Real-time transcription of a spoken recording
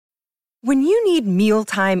When you need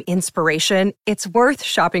mealtime inspiration, it's worth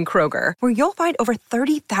shopping Kroger, where you'll find over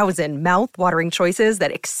 30,000 mouth-watering choices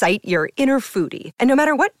that excite your inner foodie. And no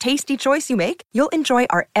matter what tasty choice you make, you'll enjoy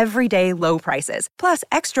our everyday low prices, plus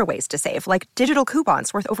extra ways to save, like digital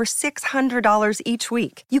coupons worth over $600 each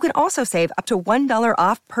week. You can also save up to $1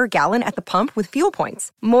 off per gallon at the pump with fuel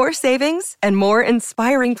points. More savings and more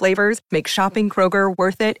inspiring flavors make shopping Kroger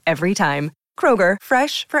worth it every time. Kroger,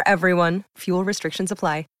 fresh for everyone. Fuel restrictions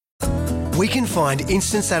apply. We can find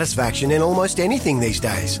instant satisfaction in almost anything these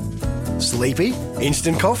days. Sleepy?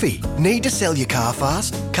 Instant coffee. Need to sell your car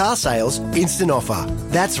fast? Car sales, instant offer.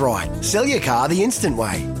 That's right, sell your car the instant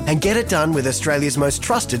way and get it done with Australia's most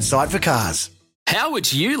trusted site for cars. How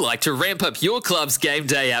would you like to ramp up your club's game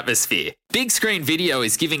day atmosphere? Big Screen Video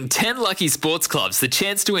is giving 10 lucky sports clubs the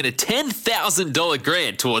chance to win a $10,000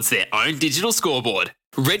 grant towards their own digital scoreboard.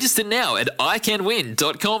 Register now at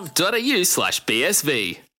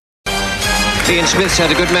iCanWin.com.au/BSV. Ian Smith's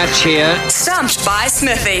had a good match here. Stumped by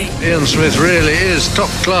Smithy. Ian Smith really is top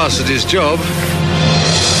class at his job.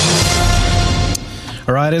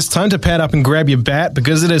 All right, it's time to pad up and grab your bat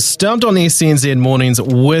because it is Stumped on the SCNZ Mornings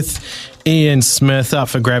with Ian Smith. Up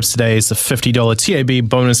for grabs today is the $50 TAB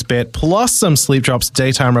bonus bet plus some Sleep Drops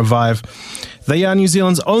Daytime Revive. They are New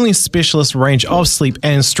Zealand's only specialist range of sleep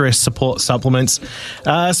and stress support supplements.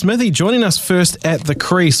 Smithy, joining us first at the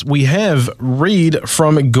crease, we have Reid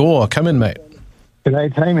from Gore. Come in, mate.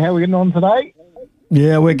 G'day, team. How are we getting on today?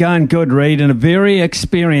 Yeah, we're going good, Reid, and a very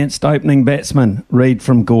experienced opening batsman, Reid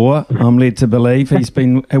from Gore. I'm led to believe you've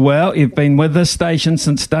been with this station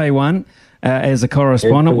since day one as a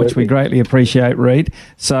correspondent, which we greatly appreciate, Reid.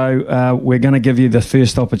 So we're going to give you the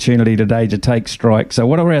first opportunity today to take strike. So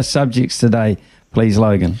what are our subjects today, please,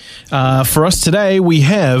 Logan? For us today, we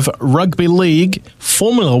have Rugby League,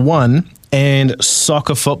 Formula One, and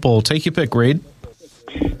soccer football. Take your pick, Reid.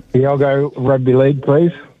 Yeah, I'll go Rugby League,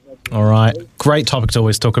 please. All right. Great topic to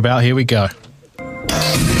always talk about. Here we go.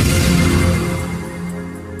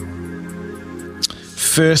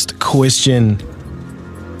 First question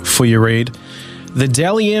for you, Reid. The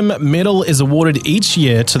Dally M medal is awarded each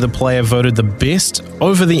year to the player voted the best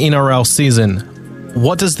over the NRL season.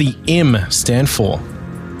 What does the M stand for?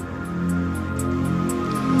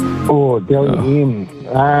 Oh, Dally M.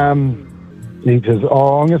 I'm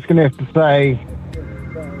just going to have to say...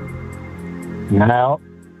 No.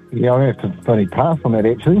 Yeah, I'm going to have to bloody pass on that,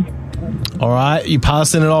 actually. All right, you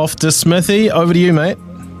passing it off to Smithy. Over to you, mate.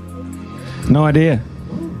 No idea.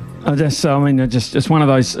 Just one of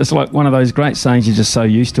those. It's like one of those great sayings. You're just so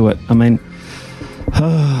used to it. I mean,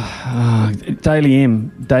 Daily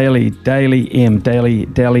M, Daily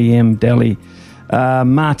M.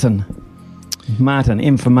 Martin,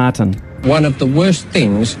 M for Martin. One of the worst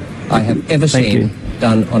things I have ever seen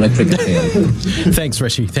done on a cricket field. Thanks,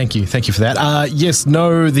 Rishi. Thank you for that.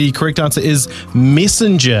 The correct answer is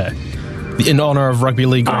Messenger, in honour of rugby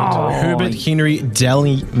league great Herbert Henry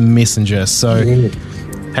Daly Messenger. So,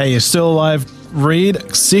 hey, you're still alive,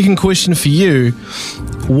 Reid. Second question for you.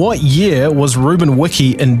 What year was Ruben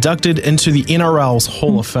Wiki inducted into the NRL's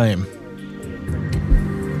Hall of Fame?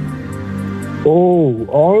 Oh,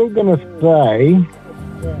 I'm going to say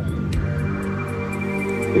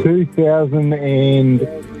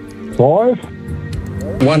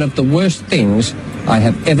 2005. One of the worst things I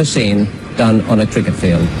have ever seen done on a cricket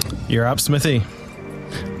field. You're up, Smithy.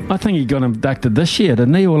 I think he got inducted this year,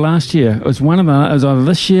 didn't he, or last year? It was either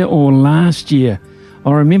this year or last year.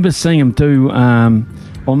 I remember seeing him do,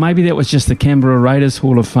 or maybe that was just the Canberra Raiders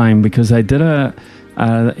Hall of Fame, because they did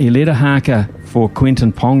he led a haka for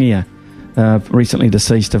Quentin Pongia, recently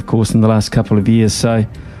deceased, of course, in the last couple of years. So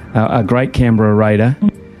a great Canberra Raider.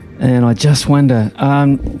 And I just wonder,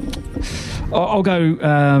 I'll go,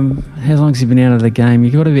 how long has he been out of the game?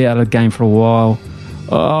 You've got to be out of the game for a while.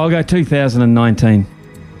 I'll go 2019.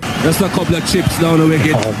 Just a couple of chips down the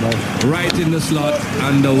wicket, right in the slot,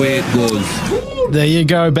 and away it goes. There you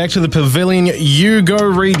go. Back to the pavilion. You go,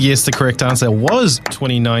 Reid. Yes, the correct answer was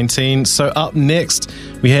 2019. So up next,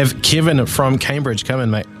 we have Kevin from Cambridge. Come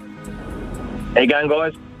in, mate. How you going,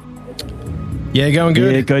 guys? Yeah, going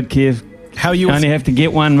good. Yeah, good, Kev. How are you? You only have to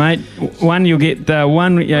get one, mate. One, you'll get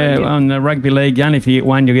one on the rugby league. You only if you get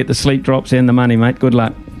one, you'll get the sleep drops and the money, mate. Good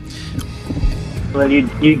luck. Well, you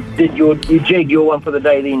jigged your one for the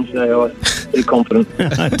day then, so I was pretty confident.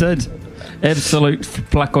 I did. Absolute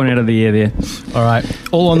pluck on out of the air there. All right.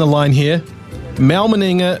 All on the line here. Mal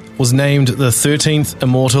Meninga was named the 13th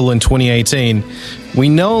Immortal in 2018. We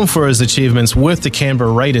know him for his achievements with the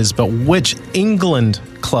Canberra Raiders, but which England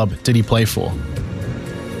club did he play for?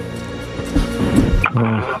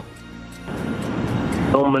 Mal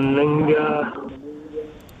Meninga.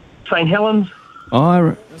 St. Helens.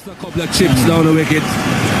 Just a couple of chips down the wicket,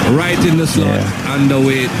 right in the slot, and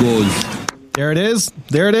away it goes. There it is.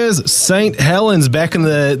 There it is. St. Helens back in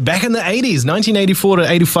the 80s, 1984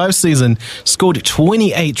 to 85 season, scored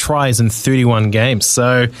 28 tries in 31 games.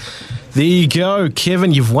 So there you go,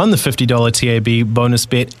 Kevin. You've won the $50 TAB bonus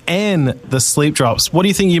bet and the sleep drops. What do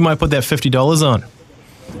you think you might put that $50 on?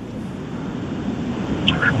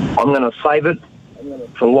 I'm going to save it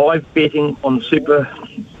for live betting on the Super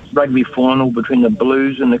Rugby final between the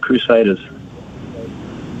Blues and the Crusaders.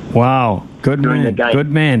 Wow, good During man, the game.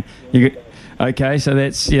 good man. Okay, so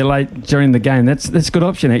that's late during the game. That's a good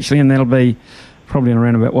option actually, and that'll be probably in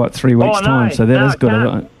around about 3 weeks' time. So that is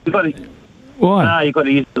good. You've got to, Why? No, you've got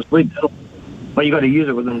to use it this week. Well, you've got to use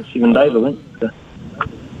it within 7 days, I think. So.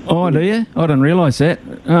 Oh, do you? I didn't realise that.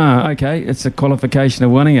 Okay. It's a qualification of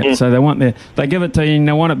winning it. Yeah. So they give it to you and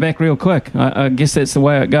they want it back real quick. I guess that's the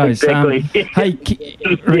way it goes. Exactly.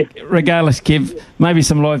 Regardless, Kev, maybe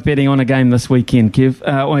some live betting on a game this weekend, Kev,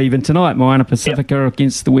 or even tonight. Moana Pacifica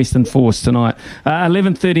against the Western Force tonight.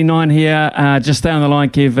 11:39 here. Just stay on the line,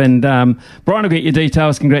 Kev, and Brian will get your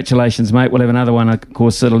details. Congratulations, mate. We'll have another one, of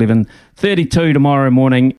course, at 11:32 tomorrow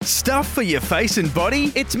morning. Stuff for your face and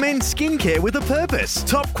body? It's men's skincare with a purpose.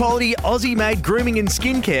 Top quality Aussie-made grooming and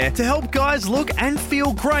skincare to help guys look and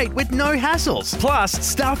feel great with no hassles. Plus,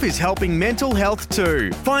 Stuff is helping mental health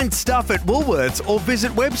too. Find Stuff at Woolworths or visit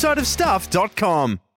websiteofstuff.com.